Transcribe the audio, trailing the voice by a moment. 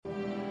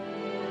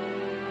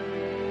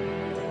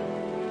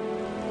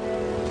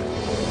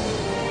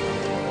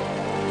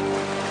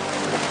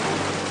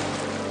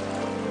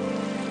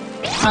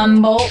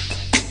Humboldt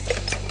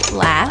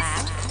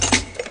last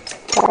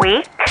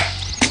week.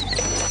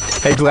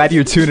 Hey, glad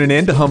you're tuning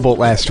in to Humboldt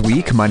Last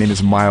Week. My name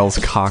is Miles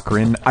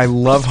Cochran. I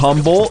love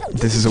Humboldt.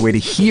 This is a way to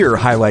hear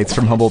highlights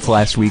from Humboldt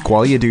Last Week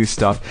while you do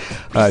stuff.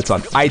 It's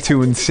on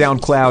iTunes,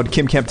 SoundCloud,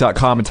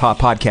 KimKemp.com, and top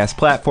podcast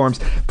platforms.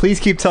 Please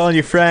keep telling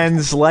your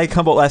friends. Like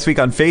Humboldt Last Week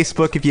on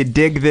Facebook if you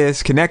dig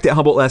this. Connect at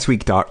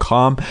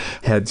HumboldtLastWeek.com.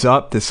 Heads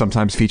up, this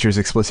sometimes features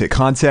explicit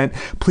content.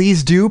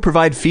 Please do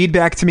provide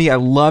feedback to me. I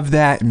love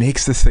that. It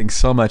makes this thing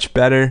so much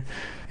better.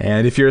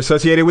 And if you're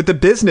associated with the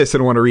business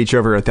and want to reach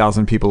over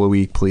 1,000 people a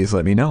week, please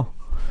let me know.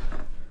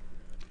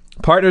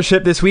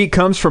 Partnership this week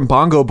comes from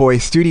Bongo Boy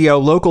Studio.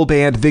 Local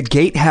band The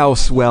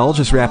Gatehouse Well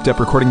just wrapped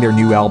up recording their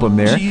new album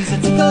there. She's a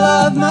tickle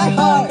of my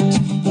heart,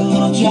 the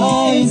little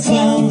giant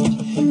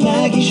sound,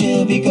 like you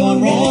should be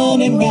going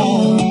round and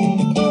round.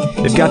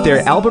 They've got their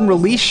album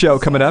release show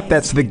coming up.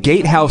 That's The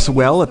Gatehouse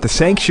Well at the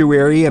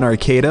Sanctuary in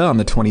Arcata on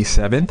the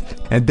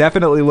 27th. And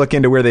definitely look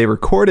into where they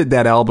recorded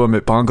that album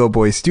at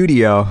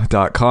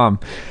bongoboystudio.com.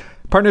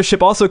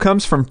 Partnership also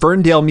comes from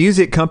Ferndale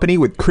Music Company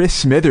with Chris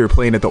Smither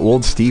playing at the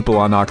Old Steeple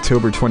on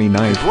October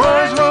 29th.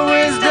 Words of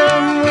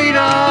wisdom, we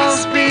don't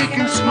speak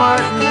and smart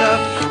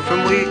enough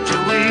from week to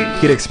week.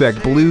 You can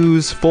expect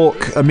blues,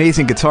 folk,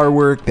 amazing guitar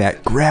work,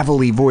 that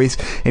gravelly voice.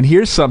 And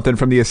here's something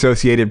from the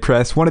Associated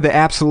Press, one of the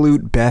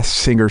absolute best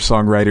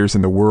singer-songwriters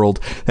in the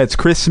world. That's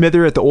Chris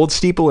Smither at the Old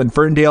Steeple in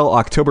Ferndale,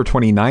 October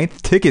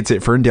 29th. Tickets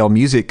at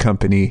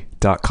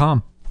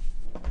ferndalemusiccompany.com.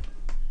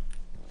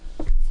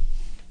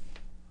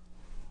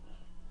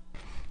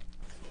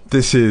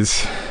 This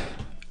is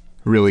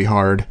really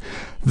hard.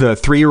 The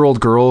 3-year-old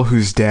girl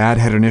whose dad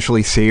had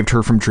initially saved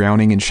her from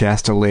drowning in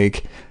Shasta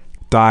Lake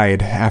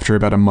died after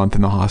about a month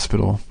in the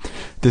hospital.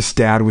 This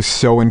dad was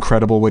so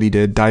incredible what he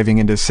did, diving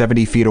into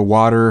 70 feet of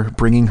water,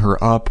 bringing her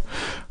up.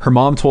 Her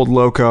mom told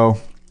Loco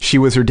she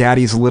was her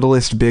daddy's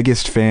littlest,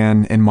 biggest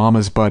fan and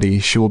mama's buddy.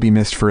 She will be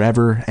missed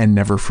forever and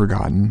never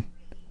forgotten.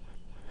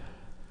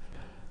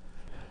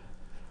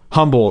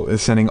 Humboldt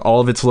is sending all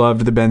of its love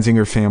to the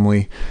Benzinger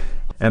family.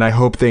 And I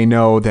hope they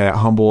know that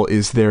Humboldt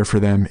is there for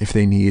them if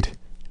they need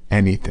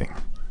anything.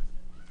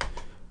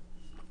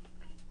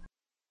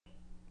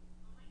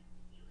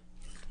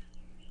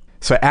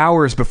 So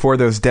hours before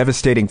those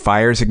devastating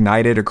fires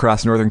ignited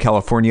across Northern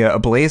California, a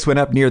blaze went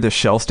up near the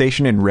Shell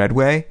station in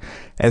Redway.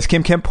 As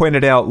Kim Kemp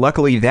pointed out,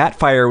 luckily that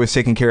fire was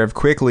taken care of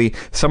quickly.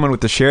 Someone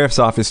with the sheriff's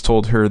office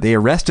told her they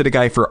arrested a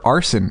guy for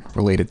arson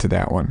related to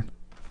that one.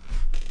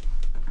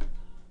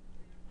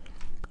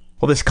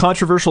 Well, this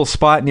controversial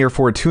spot near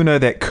Fortuna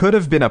that could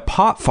have been a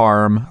pot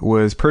farm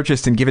was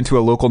purchased and given to a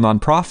local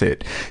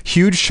nonprofit.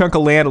 Huge chunk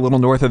of land a little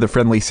north of the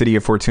friendly city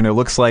of Fortuna.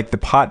 Looks like the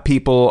pot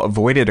people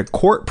avoided a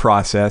court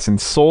process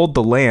and sold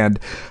the land.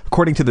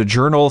 According to the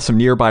Journal, some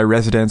nearby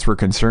residents were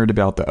concerned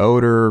about the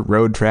odor,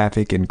 road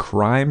traffic, and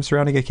crime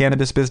surrounding a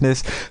cannabis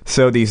business.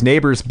 So these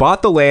neighbors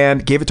bought the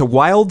land, gave it to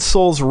Wild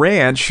Souls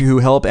Ranch, who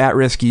help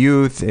at-risk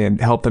youth and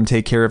help them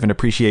take care of and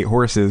appreciate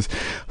horses.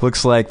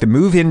 Looks like the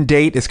move-in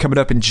date is coming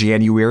up in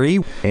January.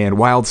 And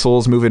Wild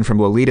Souls moving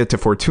from Lolita to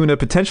Fortuna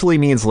potentially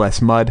means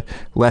less mud,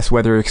 less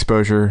weather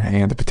exposure,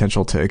 and the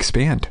potential to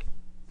expand.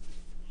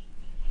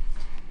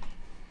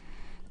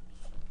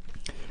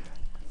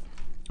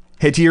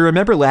 Hey, do you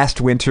remember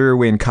last winter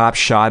when cops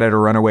shot at a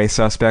runaway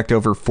suspect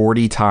over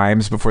 40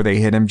 times before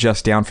they hit him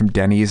just down from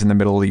Denny's in the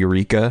middle of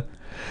Eureka?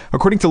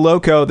 According to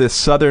Loco, this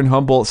southern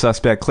Humboldt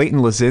suspect, Clayton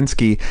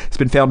Lazinski, has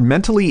been found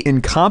mentally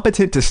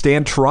incompetent to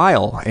stand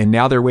trial, and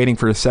now they're waiting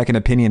for a second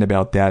opinion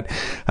about that.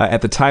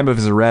 At the time of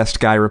his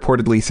arrest, Guy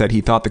reportedly said he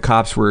thought the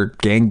cops were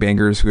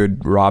gangbangers who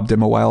had robbed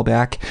him a while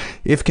back.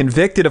 If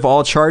convicted of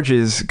all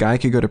charges, Guy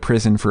could go to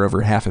prison for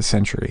over half a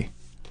century.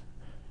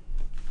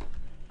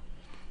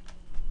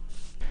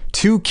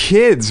 2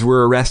 kids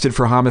were arrested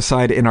for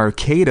homicide in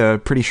Arcata.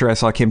 Pretty sure I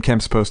saw Kim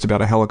Kemp's post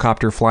about a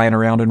helicopter flying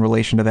around in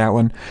relation to that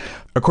one.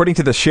 According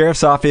to the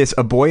sheriff's office,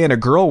 a boy and a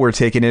girl were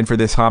taken in for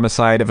this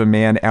homicide of a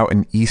man out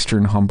in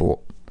eastern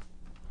Humboldt.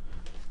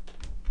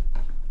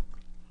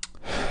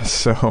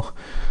 So,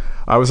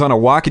 I was on a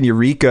walk in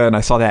Eureka and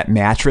I saw that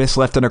mattress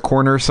left in a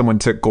corner. Someone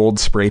took gold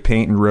spray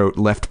paint and wrote,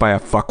 "Left by a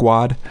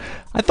fuckwad."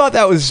 I thought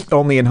that was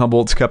only in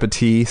Humboldt's cup of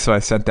tea, so I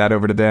sent that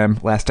over to them.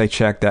 Last I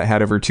checked, that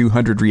had over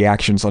 200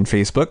 reactions on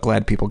Facebook.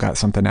 Glad people got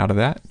something out of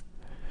that.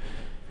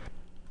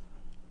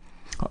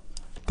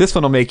 This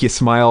one will make you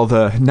smile.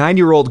 The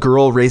 9-year-old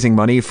girl raising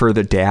money for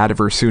the dad of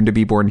her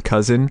soon-to-be-born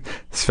cousin,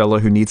 this fellow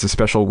who needs a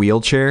special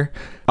wheelchair.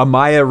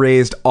 Amaya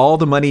raised all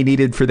the money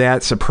needed for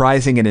that,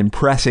 surprising and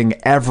impressing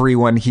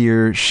everyone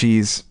here.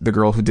 She's the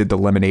girl who did the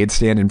lemonade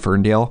stand in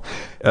Ferndale.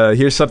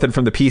 Here's something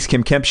from the piece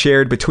Kim Kemp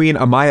shared. Between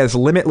Amaya's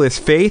limitless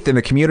faith and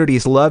the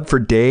community's love for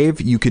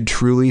Dave, you could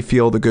truly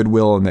feel the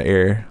goodwill in the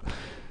air.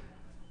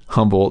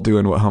 Humboldt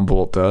doing what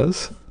Humboldt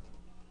does.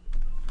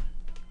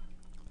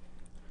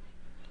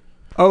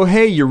 Oh,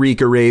 hey,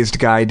 Eureka-raised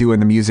guy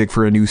doing the music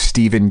for a new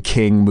Stephen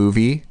King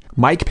movie.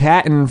 Mike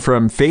Patton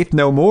from Faith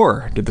No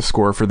More did the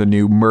score for the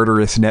new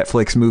murderous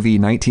Netflix movie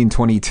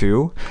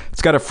 1922.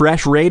 It's got a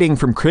fresh rating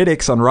from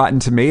critics on Rotten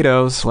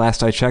Tomatoes.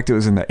 Last I checked, it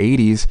was in the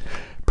 80s.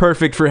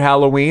 Perfect for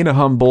Halloween, a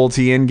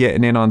Humboldtian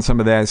getting in on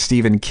some of that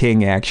Stephen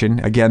King action.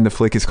 Again, the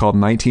flick is called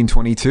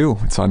 1922.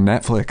 It's on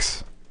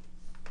Netflix.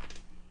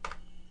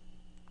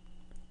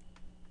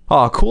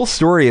 Oh, cool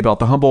story about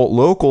the Humboldt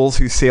locals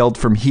who sailed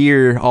from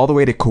here all the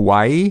way to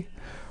Kauai.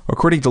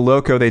 According to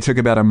Loco, they took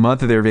about a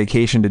month of their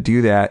vacation to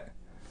do that.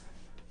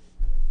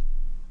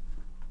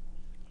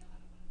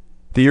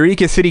 The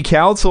Eureka City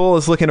Council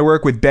is looking to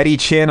work with Betty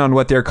Chin on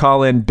what they're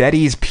calling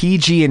Betty's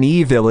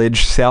PG&E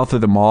Village south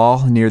of the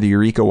mall near the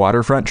Eureka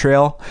Waterfront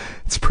Trail.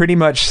 It's pretty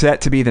much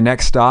set to be the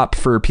next stop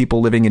for people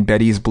living in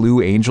Betty's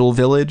Blue Angel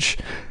Village.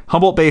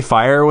 Humboldt Bay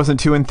Fire wasn't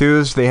too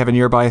enthused. They have a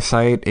nearby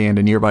site, and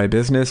a nearby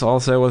business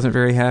also wasn't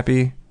very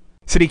happy.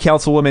 City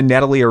Councilwoman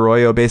Natalie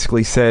Arroyo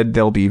basically said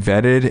they'll be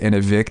vetted and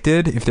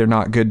evicted if they're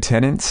not good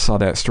tenants. Saw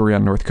that story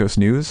on North Coast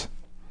News.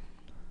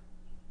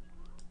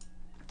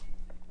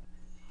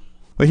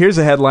 Well, here's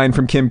a headline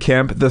from Kim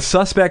Kemp. The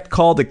suspect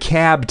called a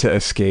cab to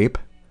escape.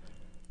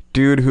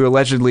 Dude who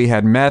allegedly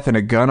had meth and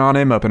a gun on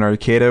him up in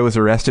Arcata was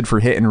arrested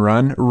for hit and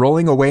run,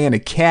 rolling away in a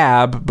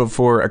cab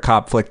before a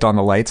cop flicked on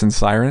the lights and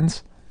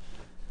sirens.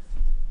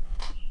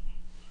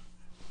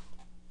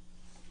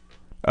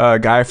 A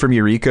guy from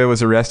Eureka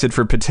was arrested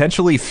for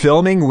potentially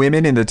filming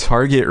women in the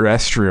Target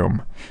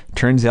restroom.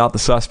 Turns out the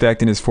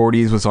suspect in his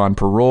 40s was on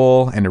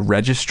parole and a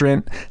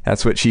registrant.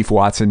 That's what Chief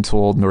Watson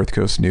told North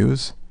Coast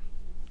News.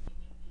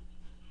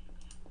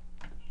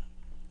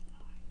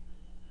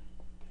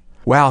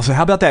 Wow, so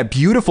how about that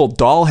beautiful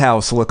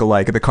dollhouse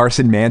look-alike at the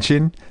Carson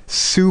Mansion?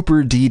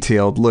 Super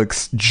detailed,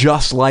 looks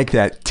just like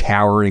that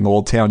towering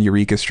Old Town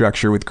Eureka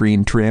structure with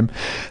green trim.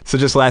 So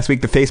just last week,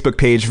 the Facebook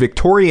page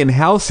Victorian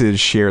Houses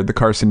shared the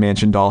Carson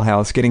Mansion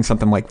dollhouse, getting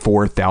something like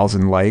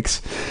 4,000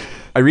 likes.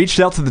 I reached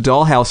out to the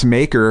dollhouse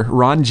maker,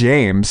 Ron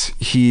James.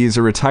 He's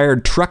a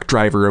retired truck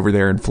driver over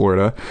there in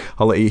Florida.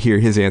 I'll let you hear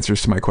his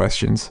answers to my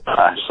questions.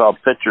 I saw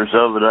pictures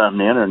of it on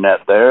the internet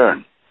there,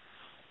 and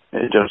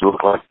it just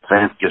looked like the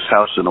fanciest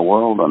house in the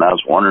world, and I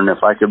was wondering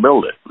if I could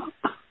build it.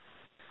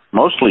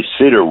 Mostly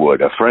cedar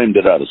wood. I framed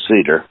it out of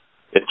cedar.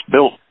 It's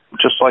built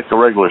just like a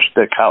regular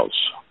stick house,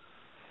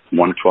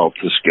 1/12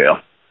 the scale.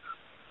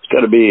 It's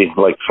got to be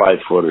like 5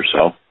 foot or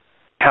so.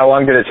 How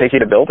long did it take you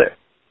to build it?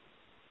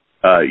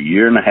 A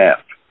year and a half,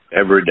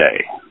 every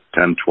day,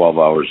 10, 12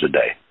 hours a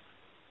day.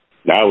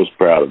 I was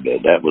proud of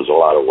it. That was a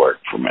lot of work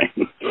for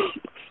me.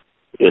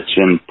 It's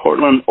in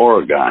Portland,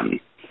 Oregon.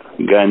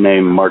 A guy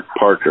named Mark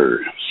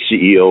Parker,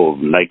 CEO of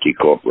Nike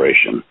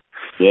Corporation.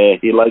 Yeah,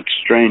 he likes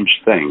strange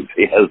things.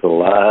 He has a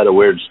lot of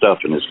weird stuff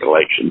in his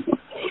collection.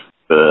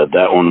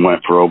 That one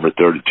went for over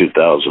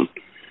 $32,000.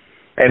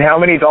 And how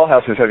many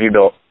dollhouses have you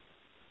built?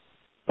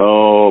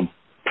 Oh,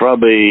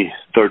 probably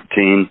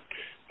 13.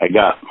 I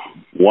got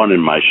one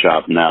in my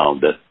shop now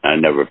that I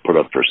never put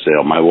up for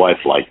sale. My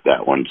wife liked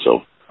that one,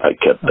 so I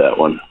kept that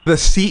one. The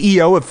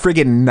CEO of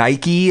friggin'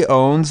 Nike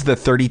owns the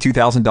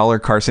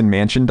 $32,000 Carson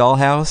Mansion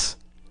dollhouse?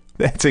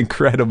 That's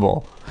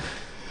incredible.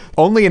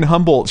 Only in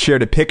Humboldt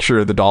shared a picture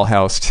of the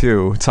dollhouse,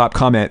 too. Top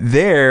comment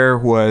there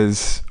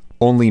was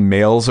only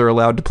males are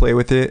allowed to play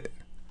with it.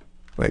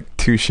 Like,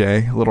 touche.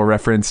 A little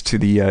reference to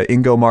the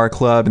Ingomar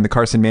Club and the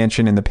Carson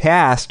Mansion in the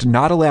past,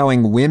 not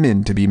allowing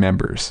women to be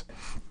members.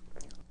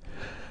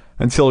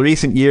 Until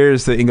recent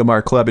years, the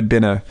Ingomar Club had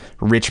been a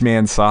rich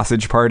man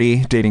sausage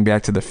party dating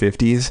back to the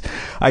 50s.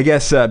 I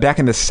guess back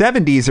in the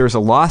 70s, there was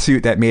a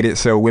lawsuit that made it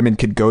so women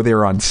could go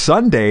there on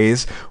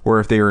Sundays, or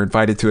if they were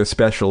invited to a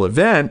special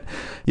event.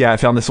 Yeah, I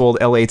found this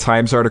old LA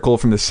Times article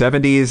from the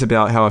 70s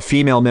about how a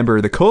female member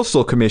of the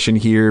Coastal Commission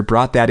here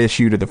brought that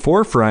issue to the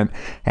forefront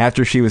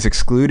after she was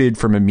excluded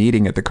from a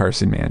meeting at the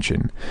Carson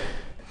Mansion.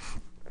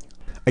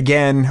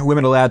 Again,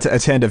 women allowed to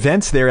attend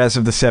events there as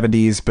of the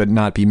 70s, but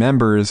not be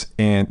members,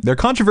 and their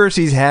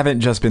controversies haven't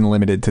just been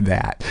limited to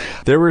that.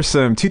 There were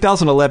some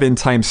 2011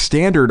 Times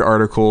Standard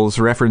articles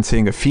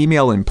referencing a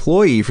female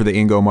employee for the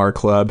Ingomar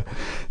Club,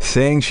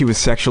 saying she was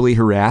sexually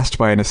harassed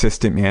by an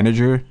assistant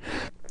manager.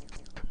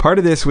 Part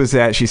of this was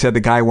that she said the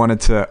guy wanted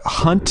to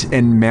hunt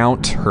and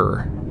mount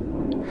her.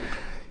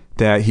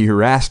 That he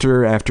harassed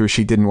her after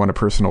she didn't want a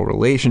personal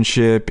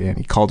relationship, and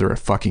he called her a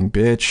fucking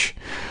bitch.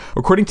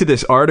 According to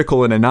this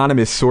article, an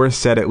anonymous source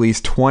said at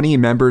least 20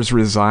 members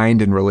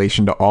resigned in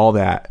relation to all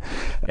that.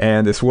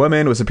 And this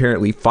woman was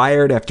apparently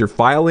fired after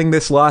filing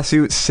this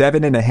lawsuit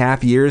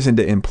 7.5 years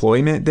into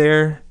employment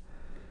there.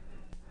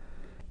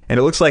 And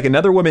it looks like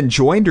another woman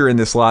joined her in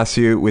this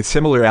lawsuit with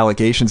similar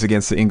allegations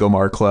against the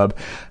Ingomar Club.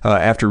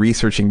 After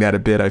researching that a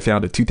bit, I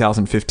found a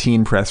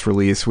 2015 press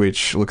release,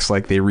 which looks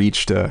like they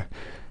reached a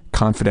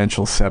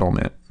confidential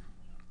settlement.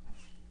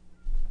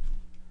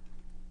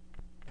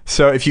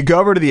 So if you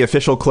go over to the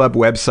official club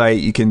website,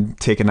 you can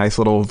take a nice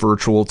little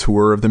virtual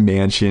tour of the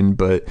mansion,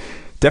 but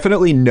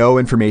definitely no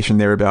information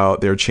there about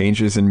their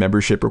changes in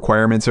membership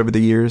requirements over the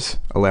years,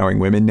 allowing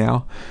women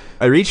now.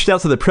 I reached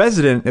out to the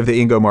president of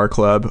the Ingomar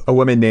Club, a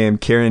woman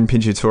named Karen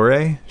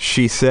Pingatore.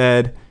 She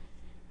said,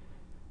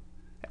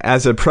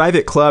 as a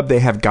private club, they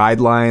have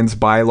guidelines,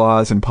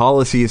 bylaws, and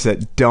policies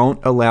that don't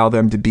allow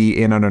them to be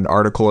in on an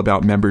article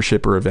about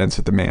membership or events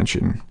at the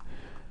mansion.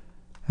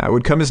 That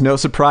would come as no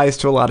surprise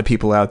to a lot of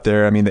people out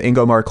there. I mean, the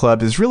Ingomar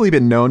Club has really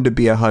been known to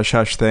be a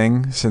hush-hush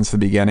thing since the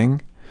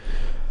beginning.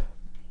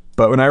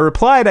 But when I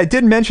replied, I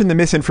did mention the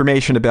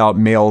misinformation about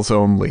males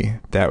only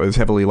that was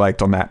heavily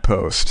liked on that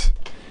post.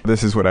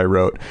 This is what I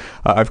wrote.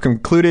 I've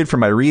concluded from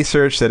my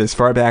research that as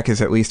far back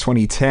as at least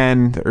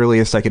 2010, the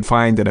earliest I could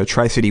find in a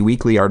Tri-City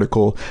Weekly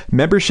article,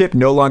 membership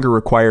no longer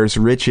requires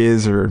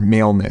riches or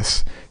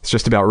maleness. It's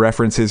just about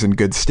references and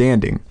good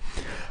standing.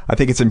 I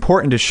think it's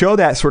important to show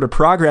that sort of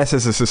progress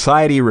as a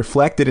society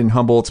reflected in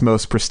Humboldt's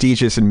most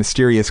prestigious and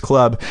mysterious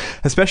club,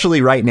 especially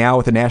right now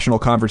with the national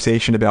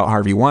conversation about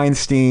Harvey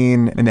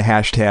Weinstein and the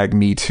hashtag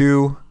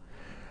 #MeToo.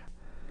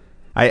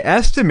 I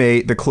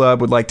estimate the club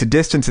would like to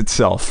distance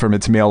itself from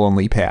its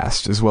male-only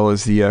past, as well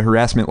as the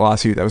harassment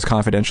lawsuit that was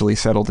confidentially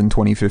settled in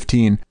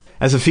 2015.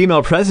 As a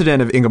female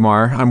president of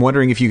Ingomar, I'm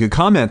wondering if you could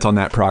comment on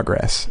that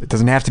progress. It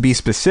doesn't have to be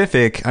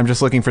specific. I'm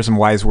just looking for some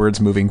wise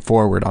words moving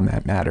forward on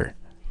that matter.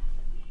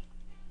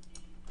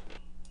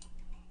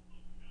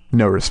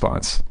 No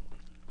response.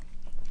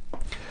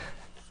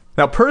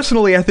 Now,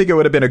 personally, I think it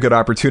would have been a good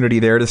opportunity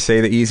there to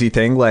say the easy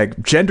thing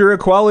like, gender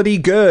equality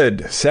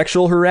good,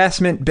 sexual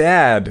harassment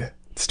bad.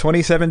 It's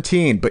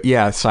 2017, but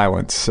yeah,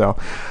 silence. So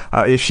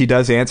if she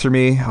does answer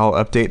me, I'll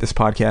update this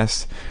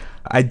podcast.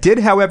 I did,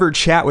 however,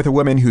 chat with a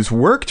woman who's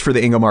worked for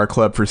the Ingomar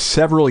Club for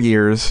several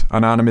years.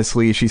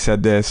 Anonymously, she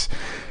said this.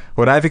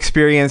 What I've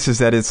experienced is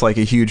that it's like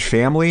a huge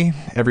family.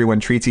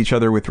 Everyone treats each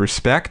other with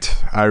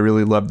respect. I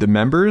really love the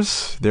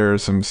members. There are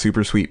some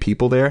super sweet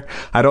people there.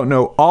 I don't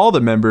know all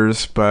the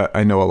members, but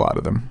I know a lot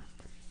of them.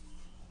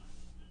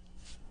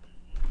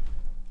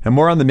 And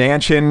more on the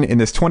mansion. In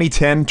this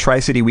 2010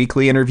 Tri-City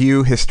Weekly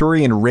interview,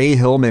 historian Ray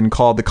Hillman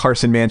called the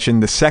Carson Mansion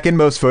the second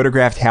most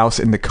photographed house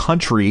in the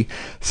country,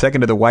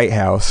 second to the White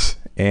House.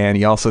 And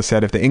he also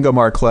said if the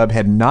Ingomar Club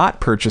had not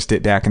purchased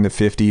it back in the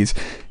 50s,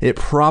 it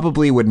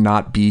probably would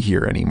not be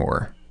here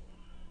anymore.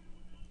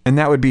 And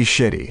that would be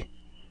shitty.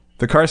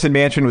 The Carson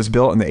Mansion was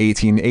built in the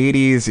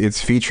 1880s.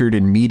 It's featured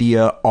in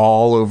media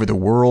all over the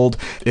world.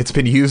 It's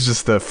been used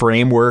as the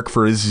framework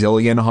for a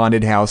zillion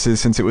haunted houses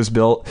since it was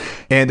built.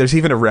 And there's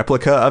even a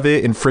replica of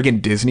it in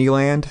friggin'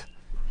 Disneyland.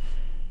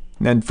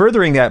 And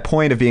furthering that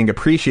point of being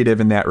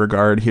appreciative in that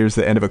regard, here's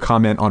the end of a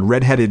comment on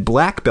Redheaded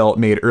Black Belt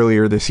made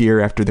earlier this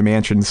year after the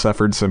mansion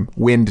suffered some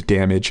wind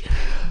damage.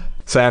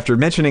 So after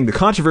mentioning the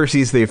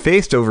controversies they've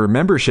faced over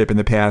membership in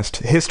the past,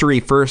 History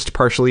First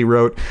partially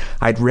wrote,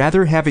 I'd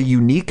rather have a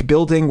unique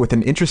building with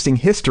an interesting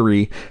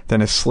history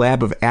than a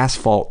slab of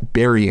asphalt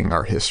burying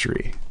our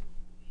history.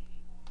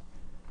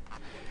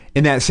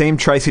 In that same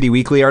Tri-City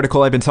Weekly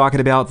article I've been talking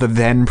about, the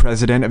then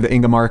president of the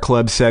Ingomar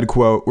Club said,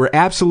 quote, we're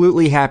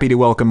absolutely happy to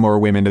welcome more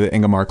women to the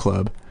Ingomar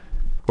Club.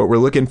 What we're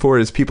looking for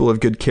is people of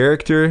good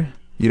character.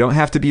 You don't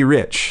have to be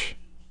rich,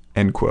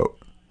 end quote.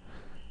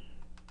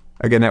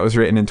 Again, that was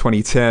written in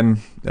 2010.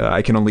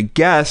 I can only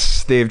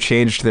guess they've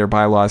changed their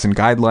bylaws and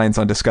guidelines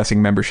on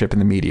discussing membership in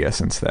the media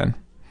since then.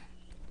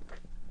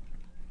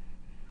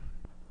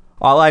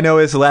 All I know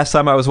is the last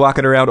time I was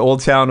walking around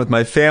Old Town with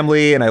my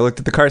family and I looked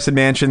at the Carson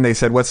Mansion, they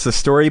said, what's the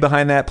story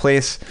behind that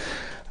place?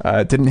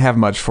 Didn't have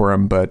much for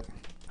them, but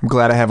I'm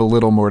glad I have a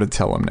little more to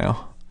tell them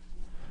now.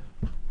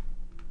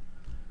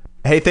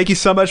 Hey, thank you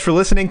so much for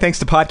listening. Thanks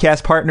to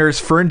podcast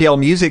partners Ferndale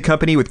Music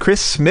Company with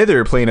Chris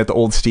Smither playing at the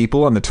Old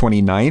Steeple on the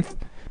 29th.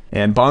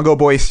 And Bongo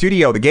Boy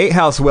Studio, the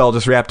Gatehouse Well,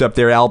 just wrapped up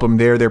their album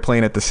there. They're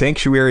playing at the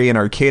Sanctuary in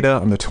Arcata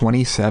on the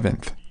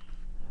 27th.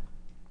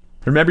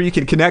 Remember, you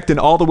can connect in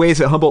all the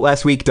ways at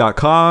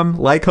HumboldtLastWeek.com.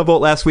 Like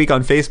Humboldt Last Week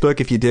on Facebook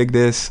if you dig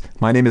this.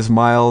 My name is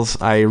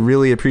Miles. I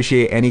really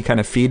appreciate any kind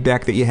of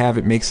feedback that you have.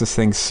 It makes this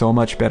thing so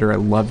much better. I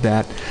love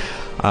that.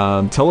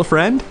 Tell a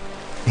friend,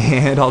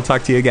 and I'll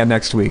talk to you again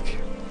next week.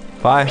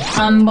 Bye.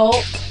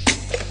 Humboldt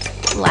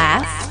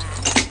Last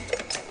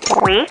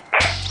Week.